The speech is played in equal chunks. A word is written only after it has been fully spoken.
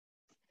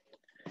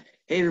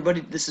Hey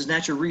everybody, this is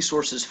Natural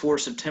Resources for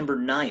September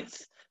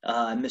 9th.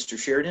 I'm Mr.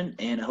 Sheridan,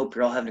 and I hope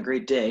you're all having a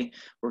great day.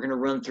 We're going to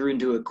run through and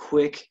do a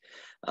quick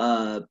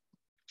uh,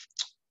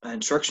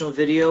 instructional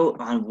video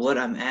on what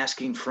I'm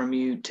asking from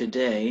you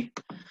today.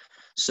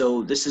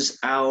 So this is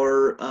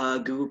our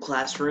Google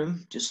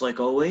Classroom, just like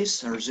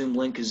always. Our Zoom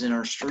link is in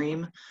our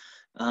stream.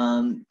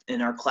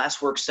 In our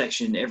classwork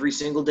section, every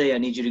single day I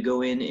need you to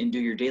go in and do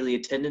your daily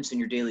attendance and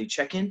your daily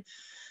check-in.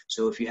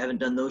 So if you haven't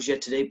done those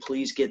yet today,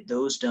 please get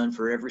those done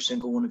for every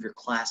single one of your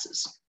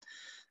classes.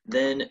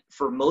 Then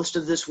for most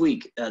of this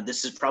week,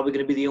 this is probably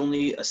going to be the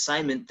only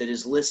assignment that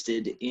is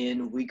listed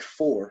in week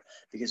 4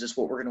 because it's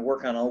what we're going to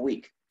work on all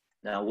week.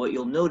 Now, what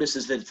you'll notice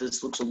is that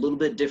this looks a little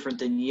bit different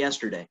than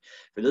yesterday.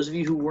 For those of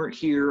you who weren't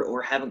here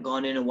or haven't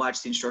gone in and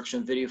watched the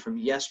instructional video from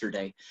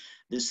yesterday,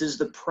 this is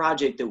the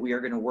project that we are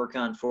going to work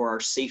on for our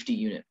safety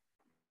unit.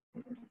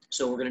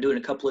 So we're going to do it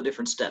in a couple of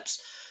different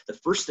steps. The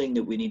first thing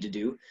that we need to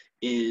do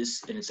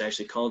is, and it's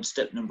actually called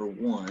step number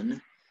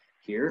 1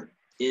 here,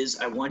 is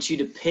I want you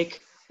to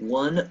pick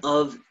one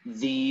of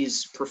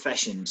these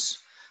professions.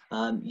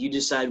 You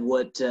decide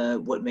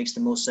what makes the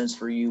most sense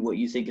for you, what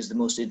you think is the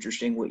most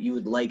interesting, what you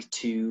would like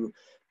to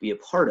be a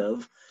part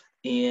of,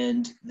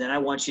 and then I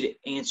want you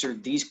to answer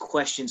these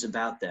questions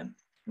about them.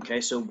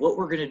 Okay, so what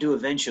we're going to do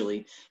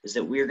eventually is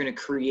that we are going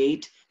to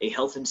create a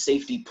health and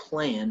safety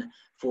plan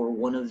for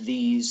one of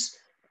these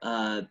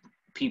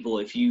people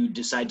if you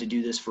decide to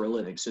do this for a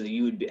living, so that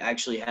you would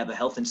actually have a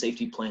health and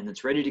safety plan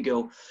that's ready to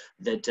go,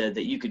 that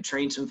you could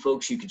train some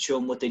folks, you could show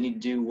them what they need to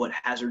do, what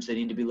hazards they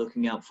need to be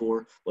looking out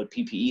for, what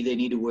PPE they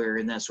need to wear,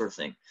 and that sort of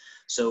thing.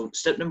 So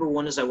step number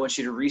 1 is I want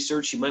you to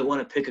research. You might want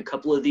to pick a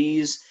couple of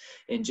these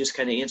and just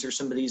kind of answer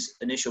some of these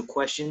initial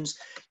questions.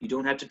 You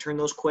don't have to turn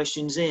those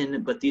questions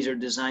in, but these are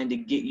designed to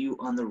get you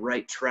on the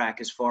right track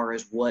as far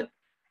as what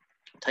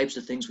types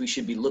of things we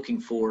should be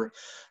looking for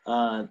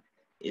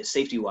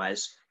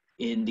safety-wise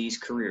in these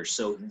careers.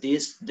 So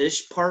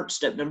this part,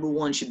 step number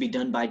 1, should be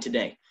done by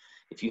today.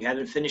 If you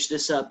haven't finished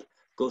this up,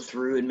 go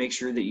through and make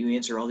sure that you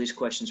answer all these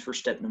questions for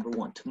step number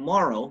 1.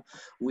 Tomorrow,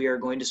 we are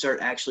going to start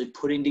actually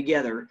putting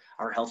together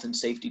our health and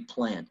safety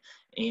plan.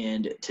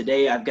 And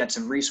today I've got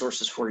some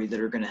resources for you that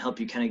are going to help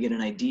you kind of get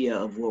an idea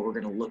of what we're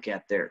going to look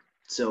at there.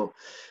 So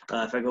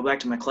if I go back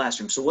to my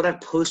classroom, so what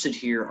I've posted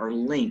here are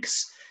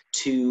links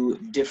to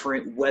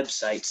different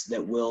websites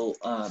that will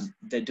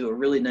that do a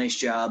really nice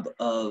job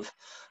of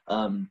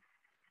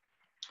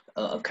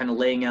kind of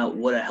laying out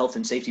what a health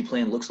and safety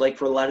plan looks like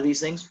for a lot of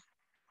these things.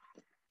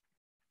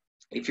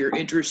 If you're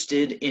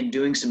interested in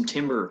doing some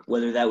timber,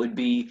 whether that would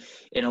be,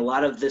 and a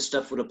lot of this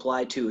stuff would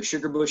apply to a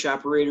sugar bush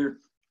operator,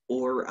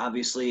 or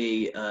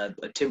obviously a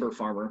timber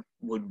farmer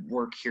would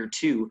work here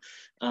too,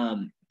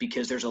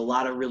 because there's a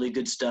lot of really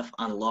good stuff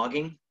on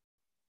logging,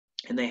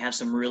 and they have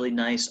some really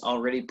nice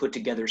already put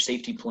together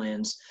safety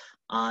plans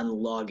on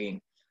logging.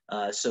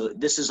 So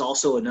this is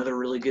also another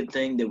really good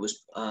thing that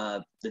was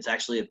that's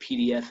actually a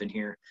PDF in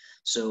here.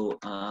 So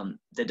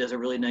that does a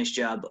really nice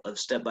job of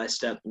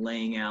step-by-step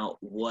laying out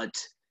what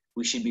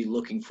we should be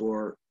looking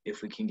for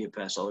if we can get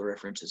past all the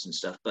references and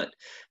stuff. But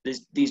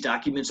these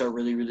documents are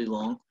really, really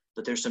long,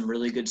 but there's some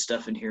really good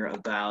stuff in here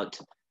about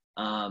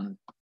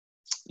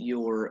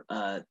your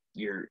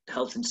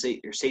health and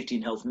your safety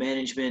and health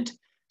management.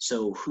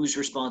 So who's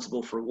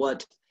responsible for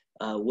what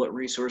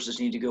resources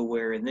need to go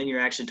where, and then you're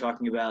actually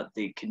talking about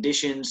the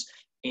conditions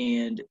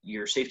and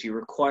your safety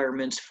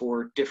requirements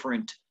for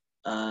different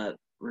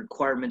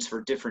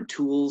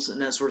tools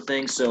and that sort of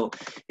thing. So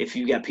if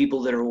you got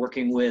people that are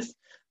working with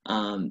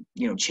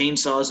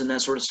chainsaws and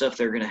that sort of stuff,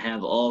 they're going to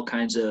have all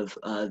kinds of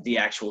the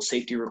actual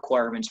safety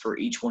requirements for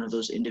each one of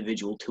those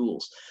individual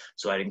tools.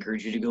 So I'd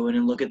encourage you to go in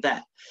and look at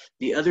that.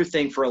 The other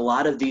thing for a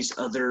lot of these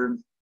other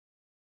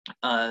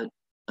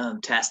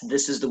tasks,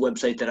 this is the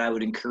website that I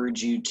would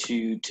encourage you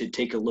to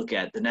take a look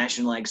at. The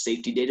National Ag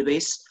Safety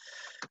Database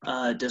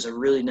does a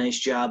really nice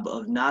job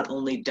of not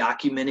only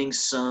documenting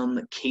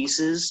some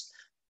cases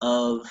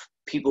of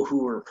people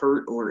who were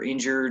hurt or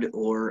injured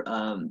or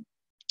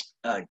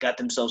got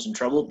themselves in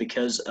trouble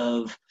because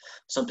of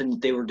something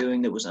that they were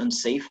doing that was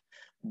unsafe,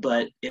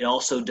 but it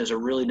also does a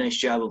really nice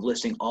job of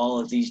listing all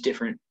of these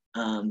different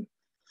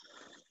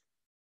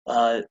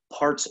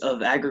parts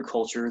of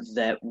agriculture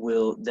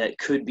that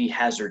could be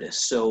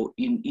hazardous. So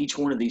in each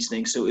one of these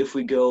things, so if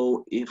we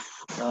go,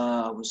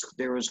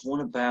 there was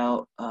one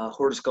about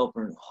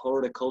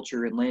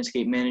horticulture and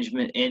landscape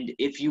management, and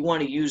if you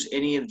want to use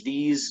any of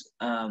these,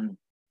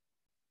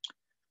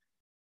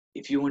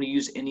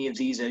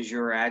 as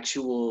your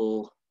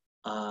actual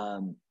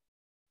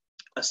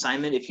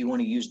assignment, if you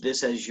want to use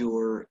this as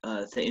your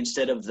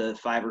instead of the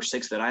 5 or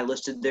 6 that I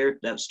listed there,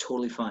 that's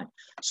totally fine.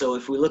 So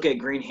if we look at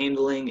grain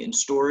handling and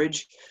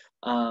storage,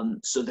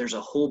 so there's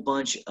a whole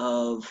bunch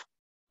of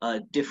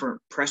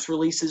different press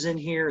releases in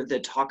here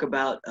that talk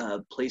about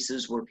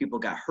places where people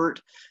got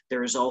hurt.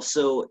 There is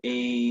also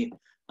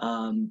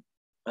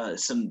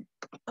some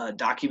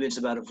documents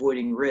about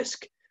avoiding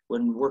risk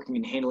when working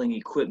and handling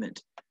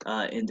equipment,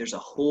 and there's a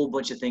whole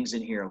bunch of things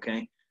in here.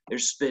 Okay,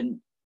 there's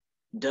been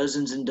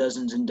dozens and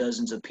dozens and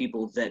dozens of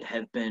people that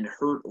have been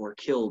hurt or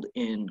killed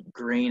in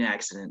grain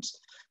accidents.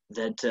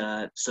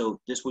 So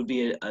this would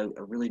be a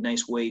really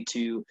nice way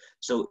to,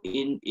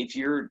 if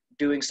you're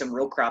doing some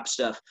row crop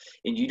stuff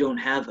and you don't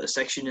have a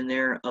section in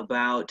there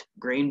about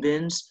grain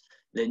bins,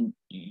 then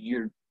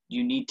you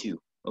need to,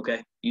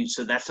 okay?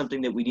 So that's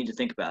something that we need to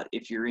think about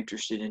if you're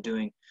interested in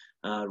doing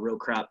row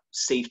crop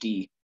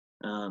safety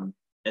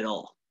at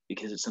all,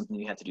 because it's something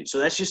you have to do. So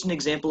that's just an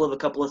example of a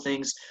couple of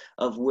things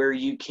of where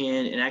you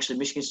can, and actually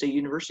Michigan State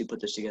University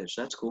put this together,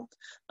 so that's cool.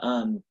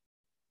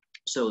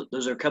 So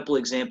those are a couple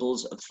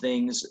examples of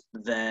things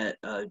that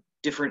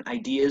different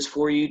ideas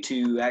for you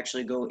to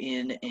actually go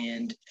in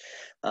and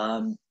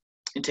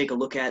take a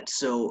look at.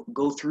 So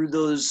go through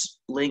those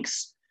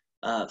links,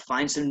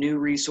 find some new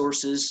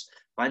resources,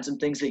 find some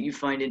things that you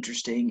find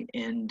interesting,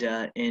 and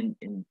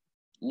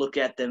look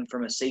at them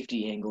from a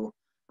safety angle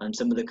on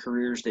some of the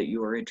careers that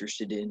you are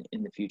interested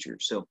in the future.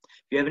 So if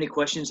you have any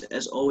questions,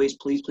 as always,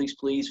 please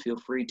feel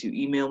free to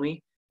email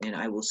me, and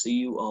I will see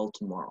you all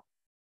tomorrow.